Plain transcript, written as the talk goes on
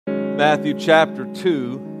Matthew chapter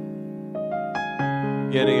 2,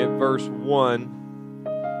 beginning at verse 1,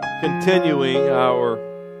 continuing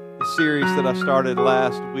the series that I started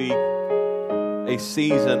last week, A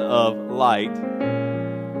Season of Light.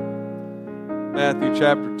 Matthew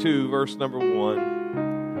chapter 2, verse number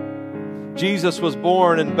 1. Jesus was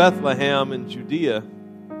born in Bethlehem in Judea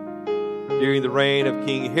during the reign of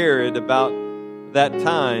King Herod. About that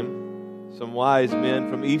time, some wise men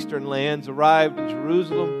from eastern lands arrived in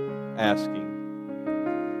Jerusalem, asking,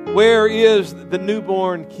 "Where is the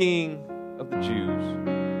newborn King of the Jews?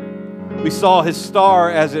 We saw his star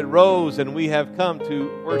as it rose, and we have come to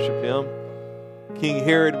worship him." King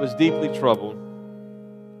Herod was deeply troubled,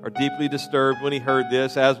 or deeply disturbed when he heard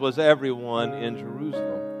this, as was everyone in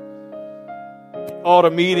Jerusalem. He called a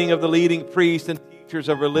meeting of the leading priests and teachers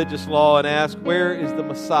of religious law and asked, "Where is the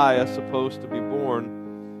Messiah supposed to be born?"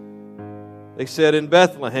 They said, "In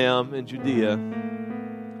Bethlehem in Judea.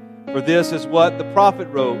 For this is what the prophet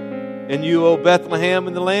wrote, 'And you, O Bethlehem,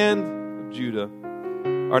 in the land of Judah,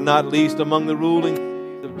 are not least among the ruling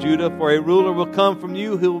cities of Judah, for a ruler will come from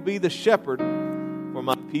you who will be the shepherd for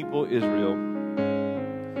my people Israel.'"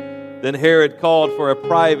 Then Herod called for a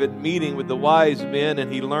private meeting with the wise men, and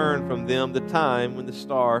he learned from them the time when the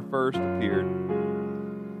star first appeared.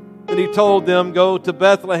 Then he told them, "Go to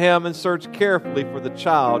Bethlehem and search carefully for the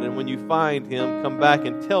child, and when you find him, come back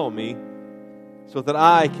and tell me, so that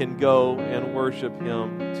I can go and worship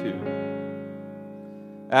him too."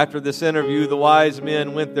 After this interview, the wise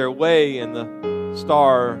men went their way, and the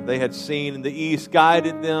star they had seen in the east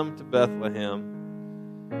guided them to Bethlehem.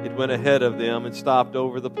 It went ahead of them and stopped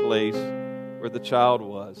over the place where the child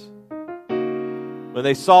was. When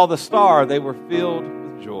they saw the star, they were filled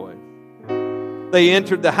with joy. They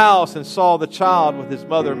entered the house and saw the child with his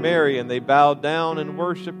mother Mary, and they bowed down and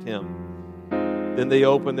worshipped him. Then they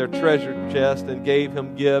opened their treasure chest and gave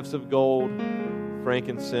him gifts of gold,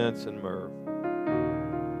 frankincense, and myrrh.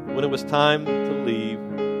 When it was time to leave,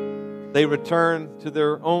 they returned to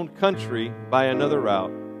their own country by another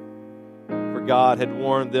route, for God had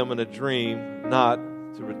warned them in a dream not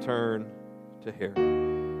to return to Herod.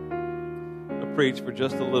 I'll preach for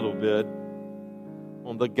just a little bit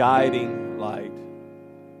on the guiding light.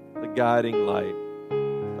 The guiding light.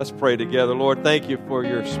 Let's pray together. Lord, thank you for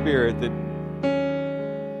your Spirit that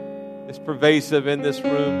is pervasive in this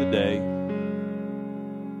room today.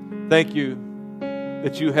 Thank you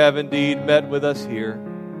that you have indeed met with us here.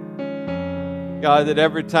 God, that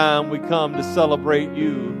every time we come to celebrate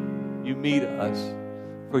you, you meet us.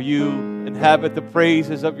 For you inhabit the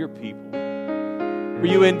praises of your people. For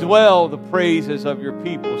you indwell the praises of your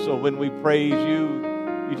people. So when we praise you,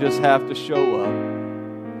 you just have to show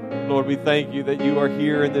up. Lord, we thank you that you are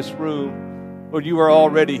here in this room. Lord, you are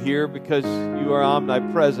already here because you are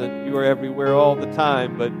omnipresent. You are everywhere all the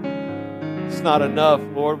time, but it's not enough,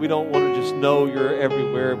 Lord. We don't want to just know you're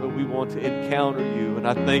everywhere, but we want to encounter you. And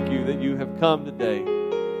I thank you that you have come today.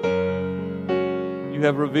 You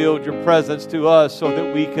have revealed your presence to us so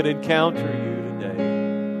that we can encounter you today.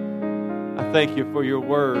 I thank you for your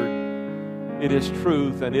word. It is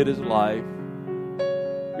truth and it is life.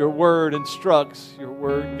 Your word instructs, your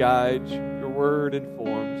word guides, your word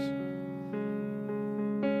informs.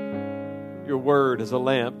 Your word is a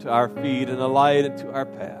lamp to our feet and a light into our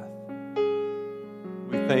path.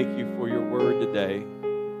 We thank you for your word today.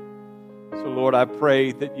 So Lord, I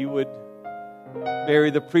pray that you would marry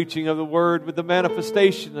the preaching of the word with the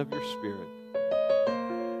manifestation of your Spirit,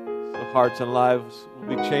 so hearts and lives will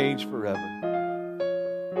be changed forever.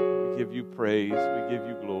 We give you praise. We give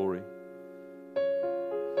you glory.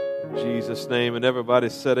 In Jesus' name, and everybody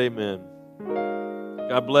said amen.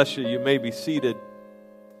 God bless you. You may be seated.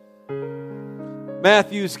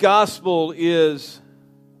 Matthew's gospel is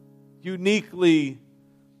uniquely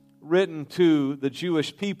written to the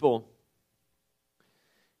Jewish people.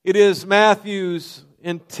 It is Matthew's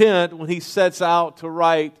intent when he sets out to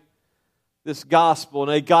write this gospel.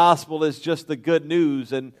 And a gospel is just the good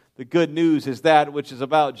news. And the good news is that which is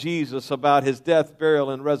about Jesus, about his death,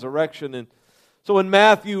 burial, and resurrection. And so when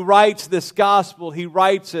Matthew writes this gospel, he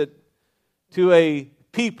writes it to a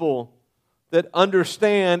people that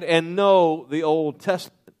understand and know the Old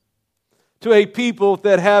Testament. To a people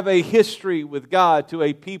that have a history with God. To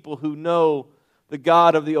a people who know the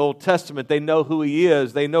God of the Old Testament. They know who He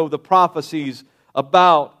is. They know the prophecies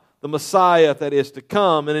about the Messiah that is to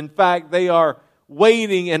come. And in fact, they are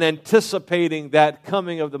waiting and anticipating that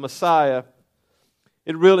coming of the Messiah.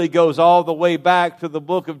 It really goes all the way back to the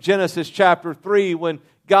book of Genesis chapter 3 when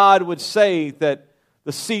God would say that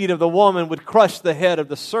the seed of the woman would crush the head of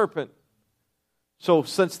the serpent. So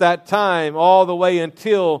since that time, all the way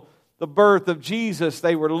until the birth of Jesus,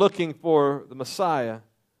 they were looking for the Messiah.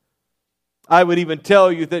 I would even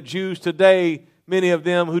tell you that Jews today, many of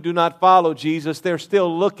them who do not follow Jesus, they're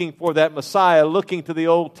still looking for that Messiah, looking to the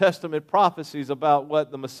Old Testament prophecies about what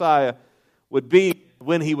the Messiah would be,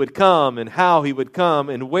 when He would come, and how He would come,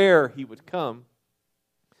 and where He would come.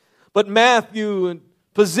 But Matthew,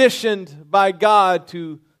 positioned by God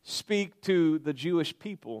to speak to the Jewish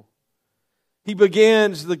people, he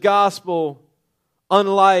begins the gospel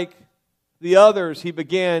unlike the others. He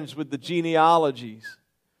begins with the genealogies.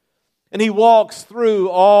 And he walks through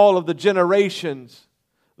all of the generations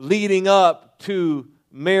leading up to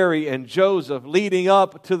Mary and Joseph, leading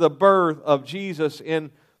up to the birth of Jesus in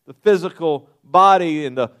the physical body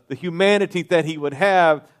and the humanity that He would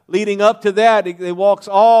have. Leading up to that, he walks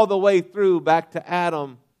all the way through back to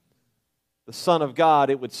Adam, the Son of God,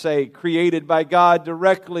 it would say, created by God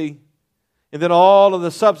directly. And then all of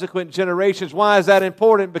the subsequent generations. Why is that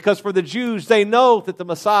important? Because for the Jews, they know that the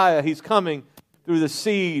Messiah, He's coming through the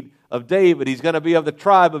seed of David. He's going to be of the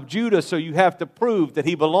tribe of Judah, so you have to prove that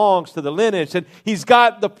He belongs to the lineage. And He's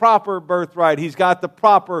got the proper birthright. He's got the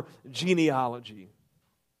proper genealogy.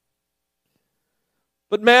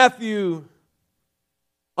 But Matthew,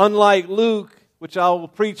 unlike Luke, which I will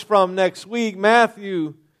preach from next week,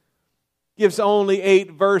 Matthew gives only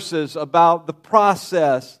 8 verses about the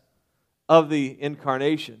process of the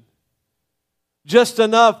incarnation. Just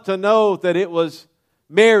enough to know that it was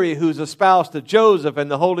Mary who's espoused to Joseph, and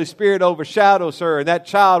the Holy Spirit overshadows her, and that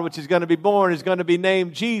child which is going to be born is going to be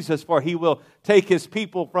named Jesus, for He will take His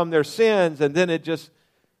people from their sins. And then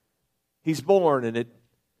He's born, and it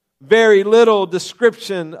very little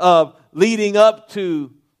description of leading up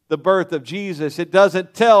to the birth of Jesus. It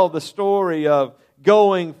doesn't tell the story of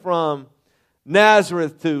going from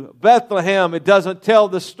Nazareth to Bethlehem. It doesn't tell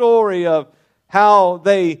the story of how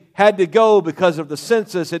they had to go because of the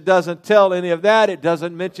census. It doesn't tell any of that. It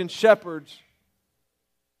doesn't mention shepherds.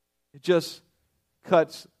 It just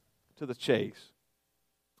cuts to the chase.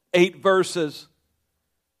 8 verses.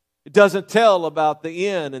 It doesn't tell about the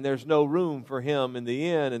inn, and there's no room for Him in the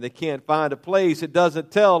inn, and they can't find a place. It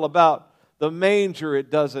doesn't tell about the manger.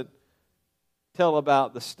 It doesn't tell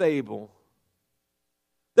about the stable.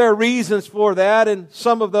 There are reasons for that, and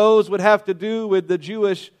some of those would have to do with the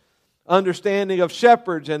Jewish understanding of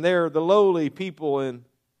shepherds, and they're the lowly people, and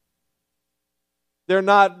they're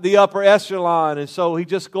not the upper echelon, and so he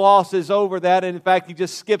just glosses over that, and in fact he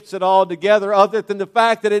just skips it all together, other than the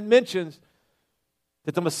fact that it mentions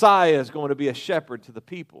that the Messiah is going to be a shepherd to the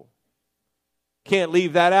people. Can't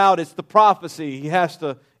leave that out. It's the prophecy. He has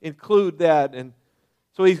to include that, and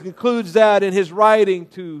so he includes that in his writing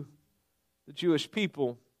to the Jewish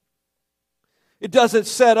people. It doesn't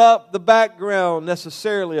set up the background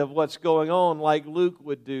necessarily of what's going on like Luke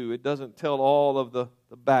would do. It doesn't tell all of the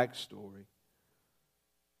backstory.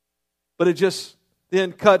 But it just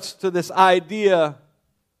then cuts to this idea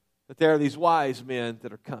that there are these wise men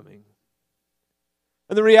that are coming.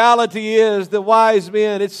 And the reality is the wise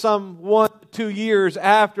men, it's some 1 to 2 years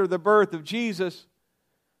after the birth of Jesus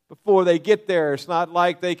before they get there. It's not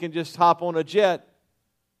like they can just hop on a jet.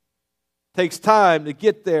 It takes time to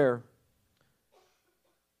get there.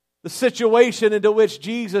 The situation into which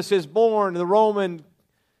Jesus is born, the Roman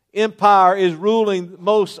Empire is ruling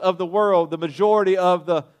most of the world. The majority of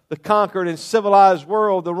the conquered and civilized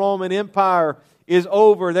world, the Roman Empire is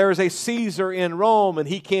over. There is a Caesar in Rome, and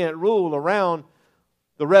he can't rule around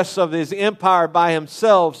the rest of his empire by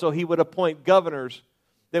himself, so he would appoint governors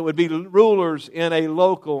that would be rulers in a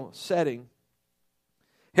local setting.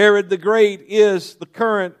 Herod the Great is the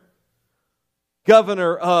current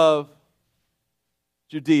governor of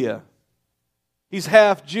Judea. He's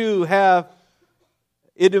half Jew, half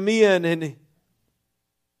Idumean, and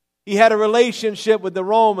he had a relationship with the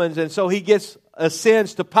Romans, and so he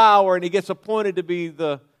ascends to power, and he gets appointed to be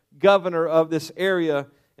the governor of this area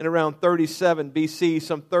in around 37 BC,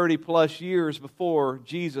 some 30 plus years before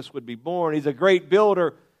Jesus would be born. He's a great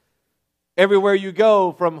builder. Everywhere you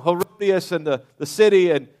go, from Herodias and the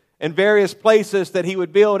city and various places that he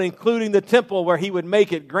would build, including the temple where he would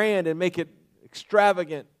make it grand and make it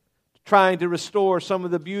extravagant, trying to restore some of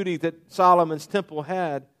the beauty that Solomon's temple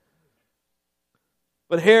had.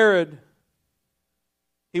 But Herod,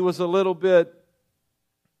 he was a little bit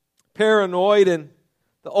paranoid, and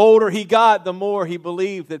the older he got, the more he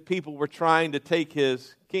believed that people were trying to take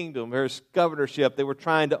his kingdom, or his governorship. They were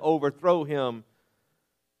trying to overthrow him.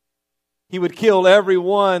 He would kill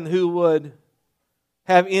everyone who would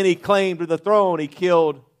have any claim to the throne. He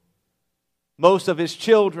killed most of his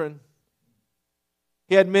children.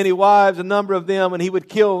 He had many wives, a number of them, and he would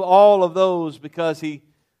kill all of those because he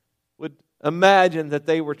would imagine that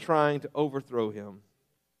they were trying to overthrow him.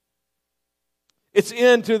 It's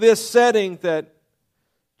into this setting that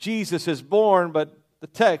Jesus is born, but the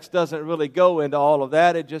text doesn't really go into all of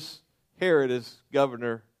that. It just, Herod is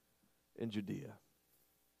governor in Judea.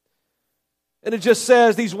 And it just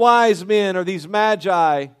says these wise men or these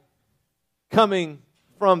magi coming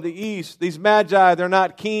from the east. These magi, they're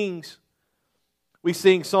not kings. We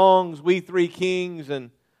sing songs, We Three Kings,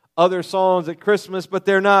 and other songs at Christmas, but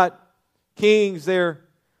they're not kings. They're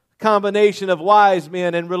a combination of wise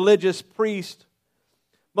men and religious priests,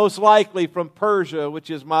 most likely from Persia,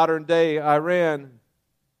 which is modern-day Iran.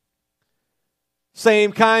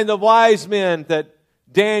 Same kind of wise men that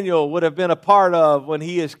Daniel would have been a part of when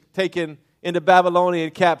he is taken into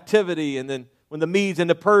Babylonian captivity, and then when the Medes and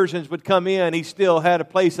the Persians would come in, he still had a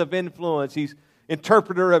place of influence. He's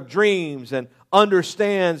interpreter of dreams and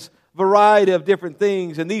understands a variety of different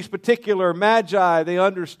things. And these particular magi, they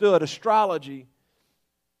understood astrology.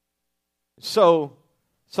 So,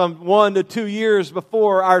 some 1 to 2 years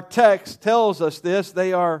before our text tells us this,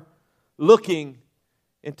 they are looking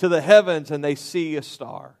into the heavens and they see a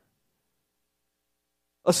star.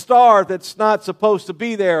 A star that's not supposed to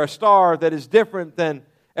be there, a star that is different than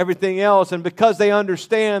everything else. And because they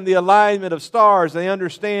understand the alignment of stars, they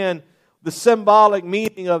understand the symbolic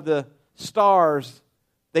meaning of the stars,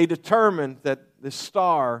 they determine that this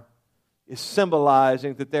star is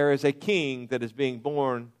symbolizing that there is a king that is being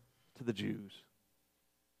born to the Jews.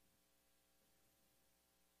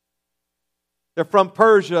 They're from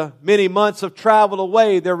Persia, many months of travel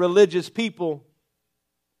away. They're religious people.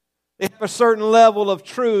 They have a certain level of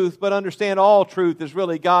truth, but understand all truth is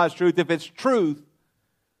really God's truth. If it's truth,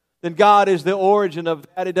 then God is the origin of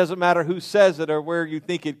that. It doesn't matter who says it or where you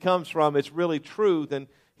think it comes from. It's really truth, and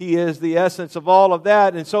He is the essence of all of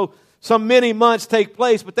that. And so some many months take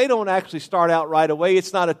place, but they don't actually start out right away.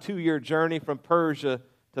 It's not a 2-year journey from Persia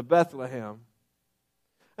to Bethlehem.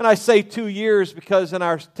 And I say 2 years because in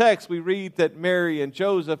our text we read that Mary and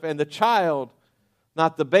Joseph and the child,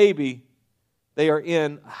 not the baby, they are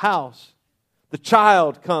in a house. The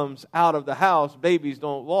child comes out of the house. Babies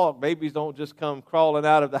don't walk. Babies don't just come crawling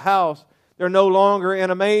out of the house. They're no longer in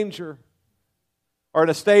a manger, or in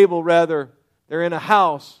a stable rather. They're in a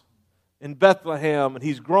house in Bethlehem, and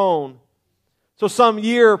he's grown. So some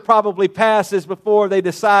year probably passes before they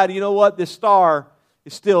decide, you know what, this star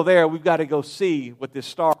is still there. We've got to go see what this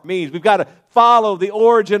star means. We've got to follow the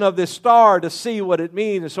origin of this star to see what it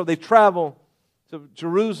means. And so they travel to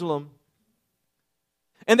Jerusalem.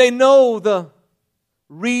 And they know the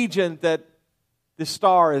region that this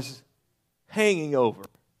star is hanging over.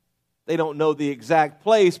 They don't know the exact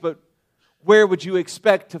place, but where would you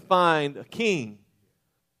expect to find a king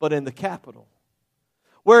but in the capital?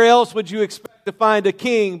 Where else would you expect to find a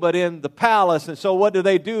king but in the palace? And so what do?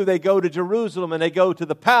 They go to Jerusalem and they go to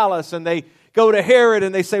the palace and they go to Herod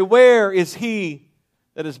and they say, where is he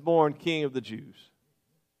that is born King of the Jews?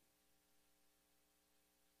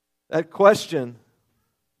 That question,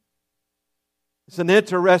 it's an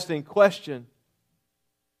interesting question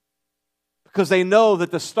because they know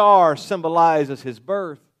that the star symbolizes his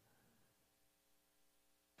birth.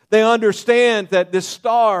 They understand that this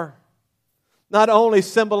star not only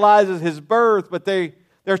symbolizes his birth, but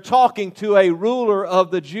they're talking to a ruler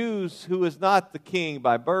of the Jews who is not the king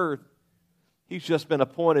by birth. He's just been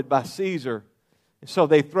appointed by Caesar. And so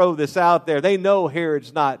they throw this out there. They know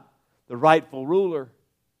Herod's not the rightful ruler.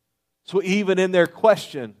 So even in their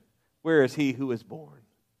question, where is he who is born?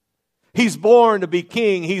 He's born to be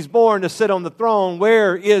king. He's born to sit on the throne.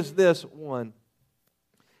 Where is this one?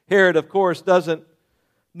 Herod, of course, doesn't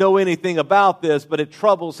know anything about this, but it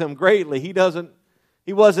troubles him greatly. He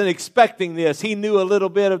wasn't expecting this. He knew a little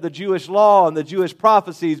bit of the Jewish law and the Jewish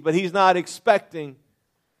prophecies, but he's not expecting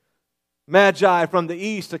Magi from the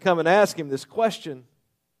east to come and ask him this question.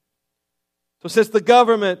 So since the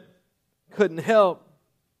government couldn't help,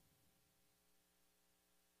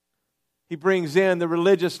 he brings in the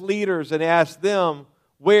religious leaders and asks them,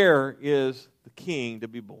 where is the king to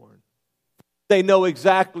be born? They know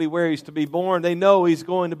exactly where he's to be born. They know he's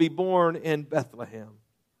going to be born in Bethlehem.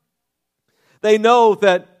 They know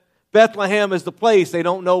that Bethlehem is the place. They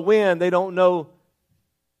don't know when. They don't know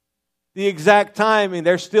the exact timing.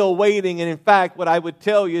 They're still waiting. And in fact, what I would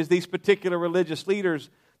tell you is these particular religious leaders,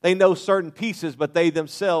 they know certain pieces, but they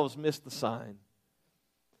themselves miss the sign.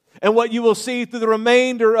 And what you will see through the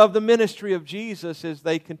remainder of the ministry of Jesus is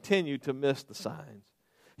they continue to miss the signs.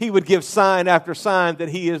 He would give sign after sign that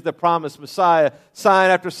he is the promised Messiah, sign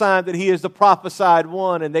after sign that he is the prophesied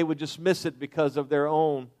one, and they would just miss it because of their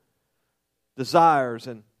own desires.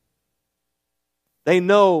 And they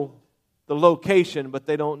know the location, but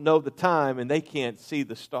they don't know the time, and they can't see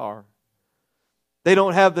the star. They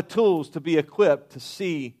don't have the tools to be equipped to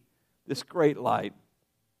see this great light.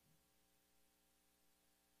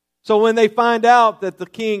 So when they find out that the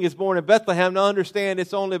king is born in Bethlehem, now understand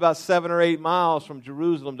it's only about 7 or 8 miles from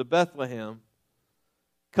Jerusalem to Bethlehem.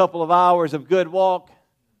 A couple of hours of good walk,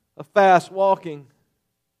 of fast walking.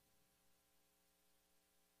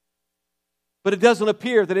 But it doesn't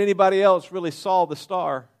appear that anybody else really saw the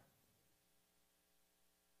star.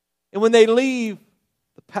 And when they leave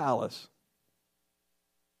the palace,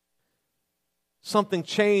 something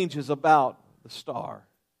changes about the star.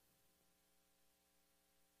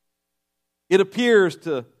 It appears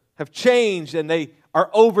to have changed, and they are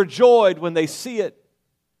overjoyed when they see it.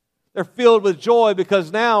 They're filled with joy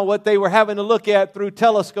because now what they were having to look at through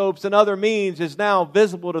telescopes and other means is now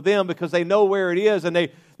visible to them because they know where it is, and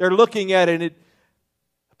they're looking at it, and it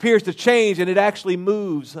appears to change, and it actually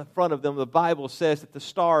moves in front of them. The Bible says that the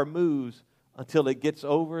star moves until it gets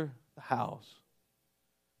over the house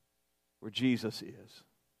where Jesus is.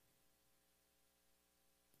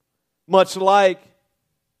 Much like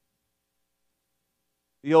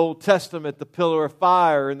the Old Testament, the pillar of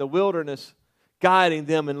fire in the wilderness, guiding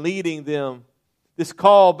them and leading them. This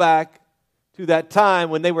call back to that time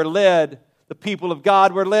when they were led, the people of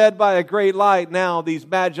God were led by a great light. Now these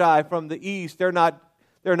magi from the east, they're not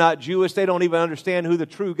Jewish. They don't even understand who the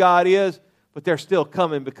true God is, but they're still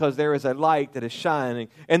coming because there is a light that is shining.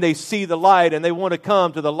 And they see the light, and they want to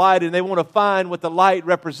come to the light, and they want to find what the light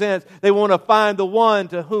represents. They want to find the one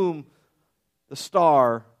to whom the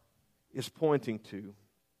star is pointing to.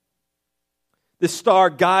 This star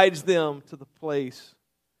guides them to the place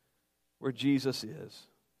where Jesus is.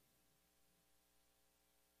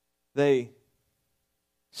 They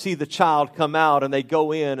see the child come out, and they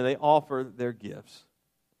go in and they offer their gifts.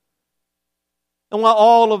 And while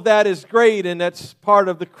all of that is great, and that's part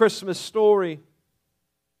of the Christmas story,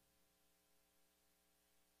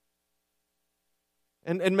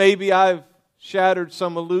 and maybe I've shattered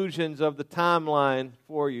some illusions of the timeline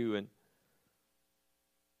for you, and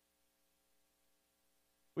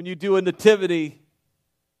when you do a nativity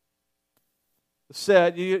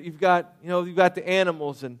set, you've got the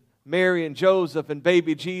animals and Mary and Joseph and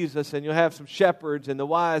baby Jesus, and you'll have some shepherds and the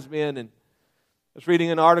wise men. And I was reading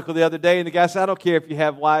an article the other day, and the guy said, I don't care if you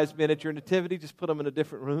have wise men at your nativity, just put them in a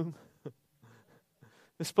different room.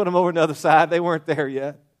 Just put them over on the other side. They weren't there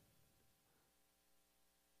yet.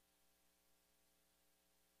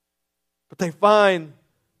 But they find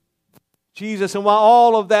Jesus, and while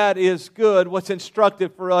all of that is good, what's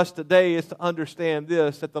instructive for us today is to understand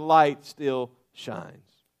this, that the light still shines.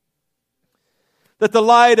 That the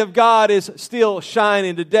light of God is still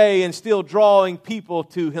shining today and still drawing people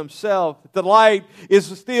to Himself. The light is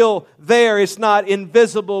still there. It's not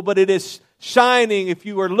invisible, but it is shining. If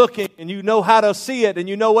you are looking and you know how to see it and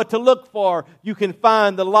you know what to look for, you can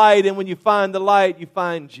find the light. And when you find the light, you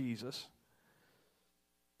find Jesus.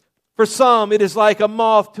 For some, it is like a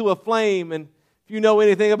moth to a flame. And if you know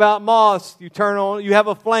anything about moths, you have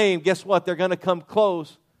a flame. Guess what? They're going to come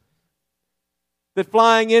close. That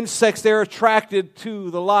flying insects, they're attracted to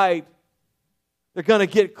the light. They're going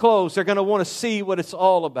to get close. They're going to want to see what it's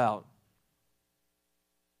all about.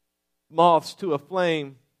 Moths to a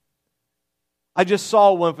flame. I just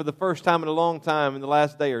saw one for the first time in a long time in the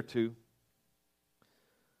last day or two.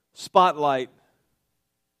 Spotlight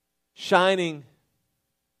shining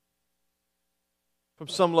from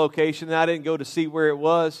some location, and I didn't go to see where it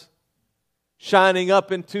was, shining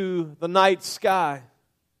up into the night sky.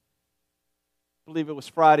 I believe it was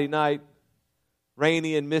Friday night,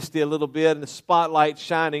 rainy and misty a little bit, and the spotlight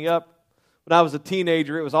shining up. When I was a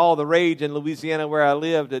teenager, it was all the rage in Louisiana where I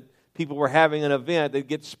lived, that people were having an event. They'd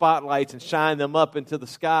get spotlights and shine them up into the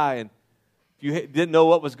sky, and if you didn't know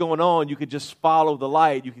what was going on, you could just follow the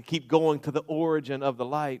light. You could keep going to the origin of the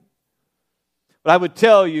light. But I would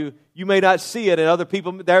tell you, you may not see it, and other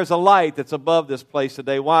people, there's a light that's above this place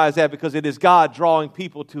today. Why is that? Because it is God drawing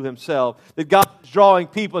people to Himself. That God is drawing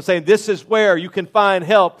people and saying, this is where you can find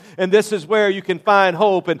help, and this is where you can find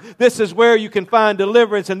hope, and this is where you can find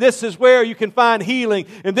deliverance, and this is where you can find healing,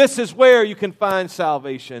 and this is where you can find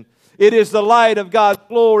salvation. It is the light of God's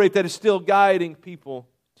glory that is still guiding people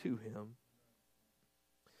to Him.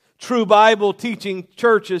 True Bible teaching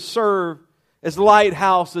churches serve as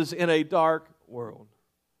lighthouses in a dark world.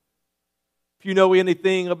 If you know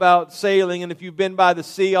anything about sailing, and if you've been by the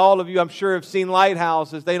sea, all of you, I'm sure, have seen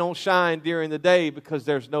lighthouses. They don't shine during the day because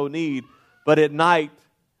there's no need, but at night,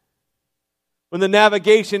 when the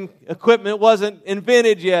navigation equipment wasn't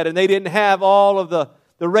invented yet, and they didn't have all of the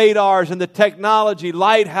radars and the technology,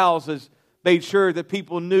 lighthouses made sure that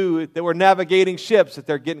people knew that we're navigating ships, that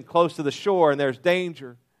they're getting close to the shore and there's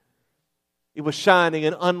danger. It was shining,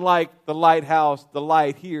 and unlike the lighthouse, the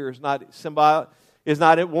light here is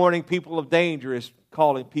not warning people of danger, it's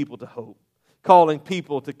calling people to hope, calling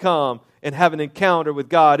people to come and have an encounter with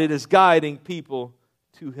God. It is guiding people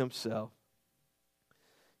to Himself.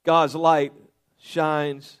 God's light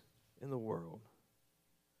shines in the world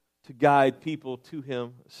to guide people to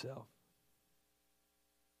Himself.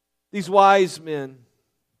 These wise men,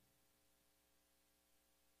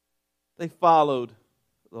 they followed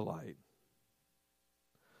the light,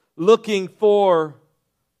 looking for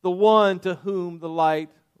the one to whom the light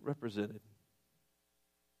represented.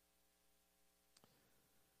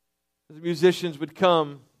 As the musicians would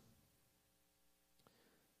come,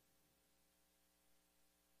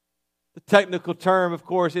 the technical term, of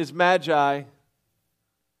course, is magi,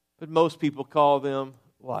 but most people call them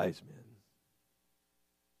wise men.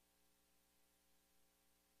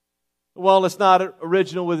 While it's not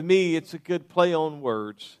original with me, it's a good play on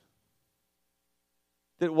words.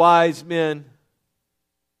 That wise men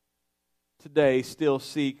today still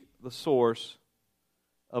seek the source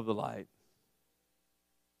of the light.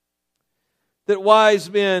 That wise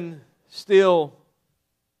men still,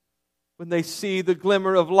 when they see the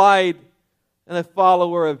glimmer of light in a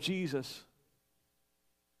follower of Jesus,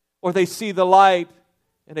 or they see the light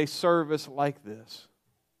in a service like this,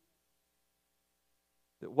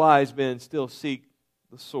 that wise men still seek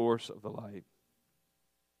the source of the light.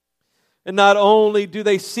 And not only do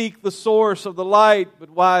they seek the source of the light,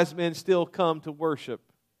 but wise men still come to worship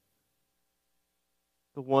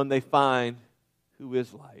the one they find who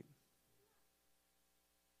is light.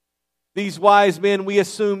 These wise men, we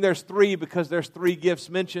assume there's 3 because there's 3 gifts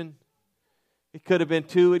mentioned. It could have been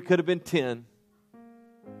 2, it could have been 10.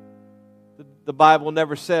 The Bible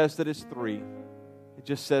never says that it's 3. It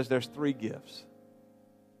just says there's 3 gifts.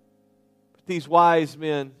 But these wise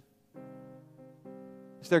men,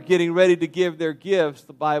 as they're getting ready to give their gifts,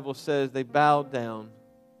 the Bible says they bowed down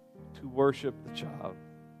to worship the child.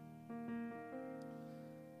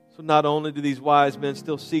 So not only do these wise men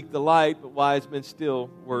still seek the light, but wise men still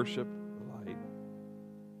worship the light.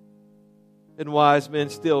 And wise men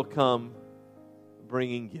still come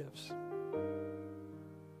bringing gifts.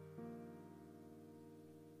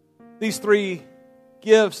 These 3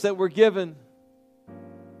 gifts that were given,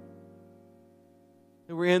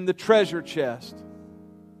 they were in the treasure chest: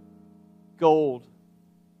 gold,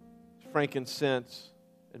 frankincense,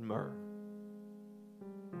 and myrrh.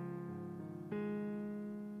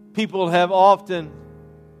 People have often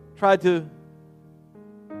tried to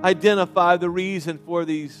identify the reason for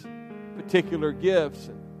these particular gifts.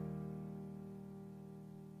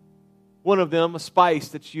 One of them, a spice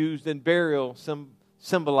that's used in burial,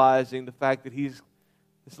 symbolizing the fact that he's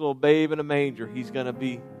this little babe in a manger. He's going to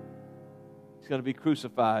be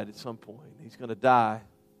crucified at some point. He's going to die.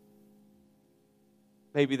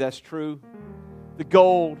 Maybe that's true. The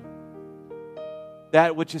gold,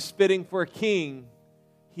 that which is fitting for a king.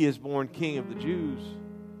 He is born King of the Jews.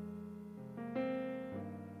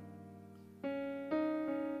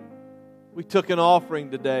 We took an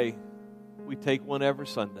offering today. We take one every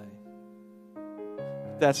Sunday.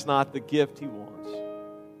 But that's not the gift He wants.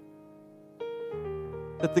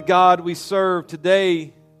 That the God we serve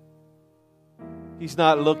today, He's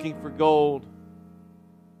not looking for gold.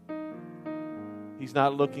 He's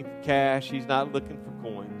not looking for cash. He's not looking for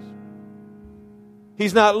coins.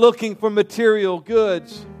 He's not looking for material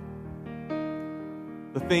goods.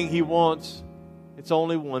 The thing He wants, it's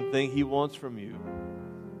only one thing He wants from you.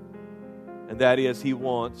 And that is, He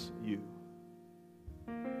wants you.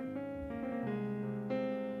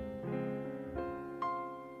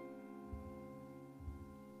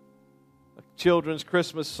 A children's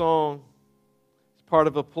Christmas song is part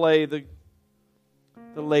of a play, the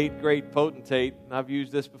late, great potentate, and I've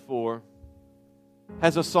used this before,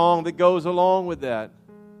 has a song that goes along with that.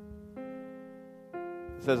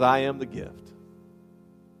 It says, I am the gift.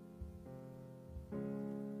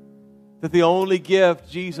 That the only gift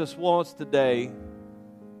Jesus wants today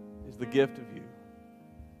is the gift of you.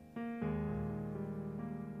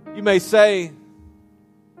 You may say,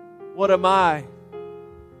 what am I?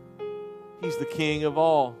 He's the King of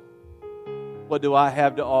all. What do I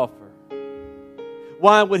have to offer?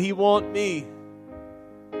 Why would He want me?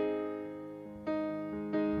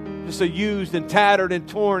 Just a used and tattered and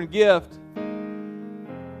torn gift.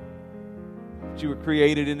 But you were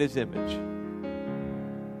created in His image.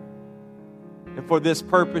 And for this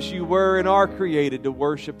purpose you were and are created, to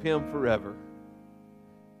worship Him forever.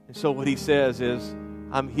 And so what He says is,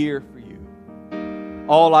 I'm here for you.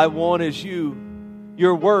 All I want is you.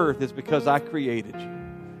 Your worth is because I created you.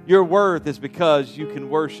 Your worth is because you can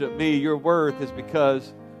worship me. Your worth is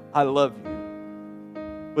because I love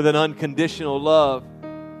you with an unconditional love.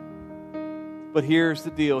 But here's the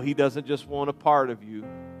deal. He doesn't just want a part of you.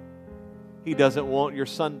 He doesn't want your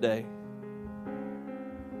Sunday.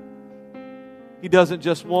 He doesn't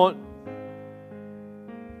just want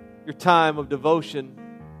your time of devotion.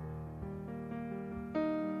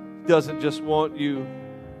 He doesn't just want you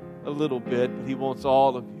a little bit, but He wants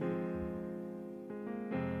all of you.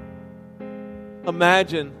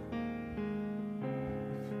 Imagine,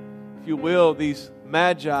 if you will, these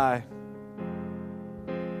magi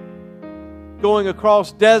going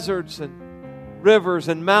across deserts and rivers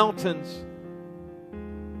and mountains,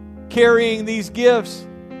 carrying these gifts.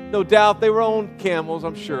 No doubt they were on camels,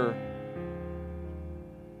 I'm sure.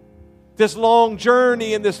 This long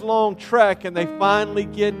journey and this long trek, and they finally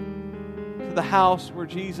get to the house where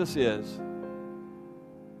Jesus is.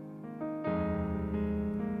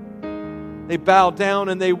 They bow down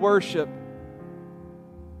and they worship.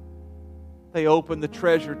 They open the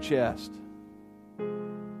treasure chest.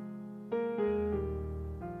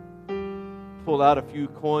 Pull out a few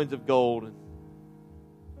coins of gold, and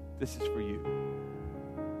this is for you.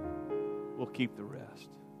 We'll keep the rest.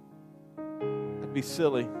 That'd be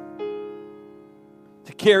silly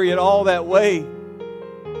to carry it all that way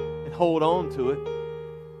and hold on to it.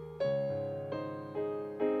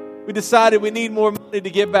 We decided we need more money to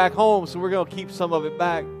get back home, so we're going to keep some of it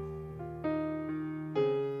back.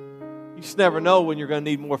 You just never know when you're going to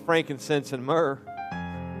need more frankincense and myrrh.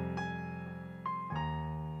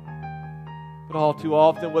 But all too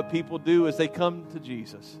often what people do is they come to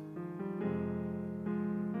Jesus.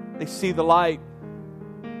 They see the light.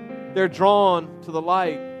 They're drawn to the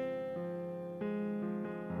light.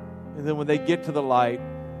 And then when they get to the light,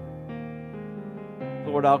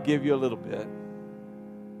 Lord, I'll give you a little bit.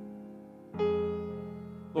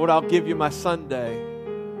 Lord, I'll give you my Sunday.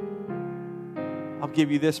 I'll give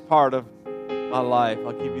you this part of my life.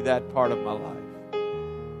 I'll give you that part of my life.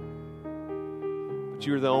 But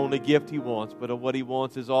you're the only gift He wants. But what He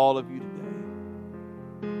wants is all of you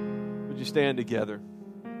today. Would you stand together?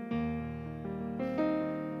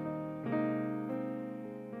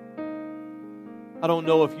 I don't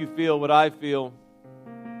know if you feel what I feel.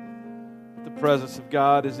 The presence of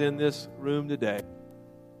God is in this room today.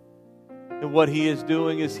 And what He is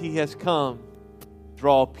doing is He has come to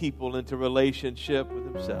draw people into relationship with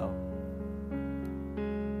Himself.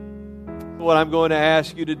 What I'm going to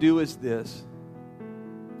ask you to do is this.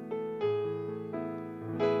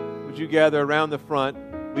 Would you gather around the front?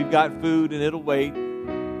 We've got food and it'll wait.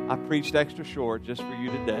 I preached extra short just for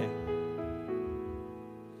you today.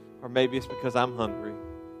 Or maybe it's because I'm hungry.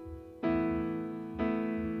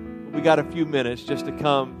 But we got a few minutes just to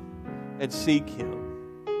come and seek Him.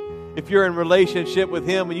 If you're in relationship with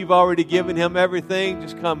Him and you've already given Him everything,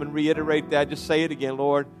 just come and reiterate that. Just say it again.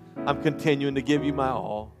 Lord, I'm continuing to give you my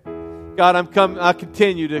all. God, I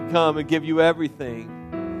continue to come and give you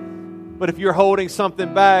everything. But if you're holding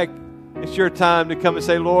something back, it's your time to come and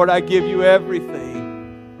say, Lord, I give you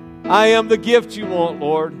everything. I am the gift you want,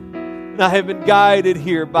 Lord. And I have been guided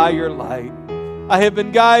here by your light. I have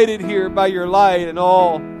been guided here by your light, and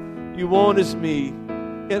all you want is me.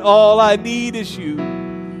 And all I need is you.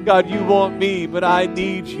 God, you want me, but I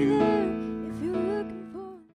need you.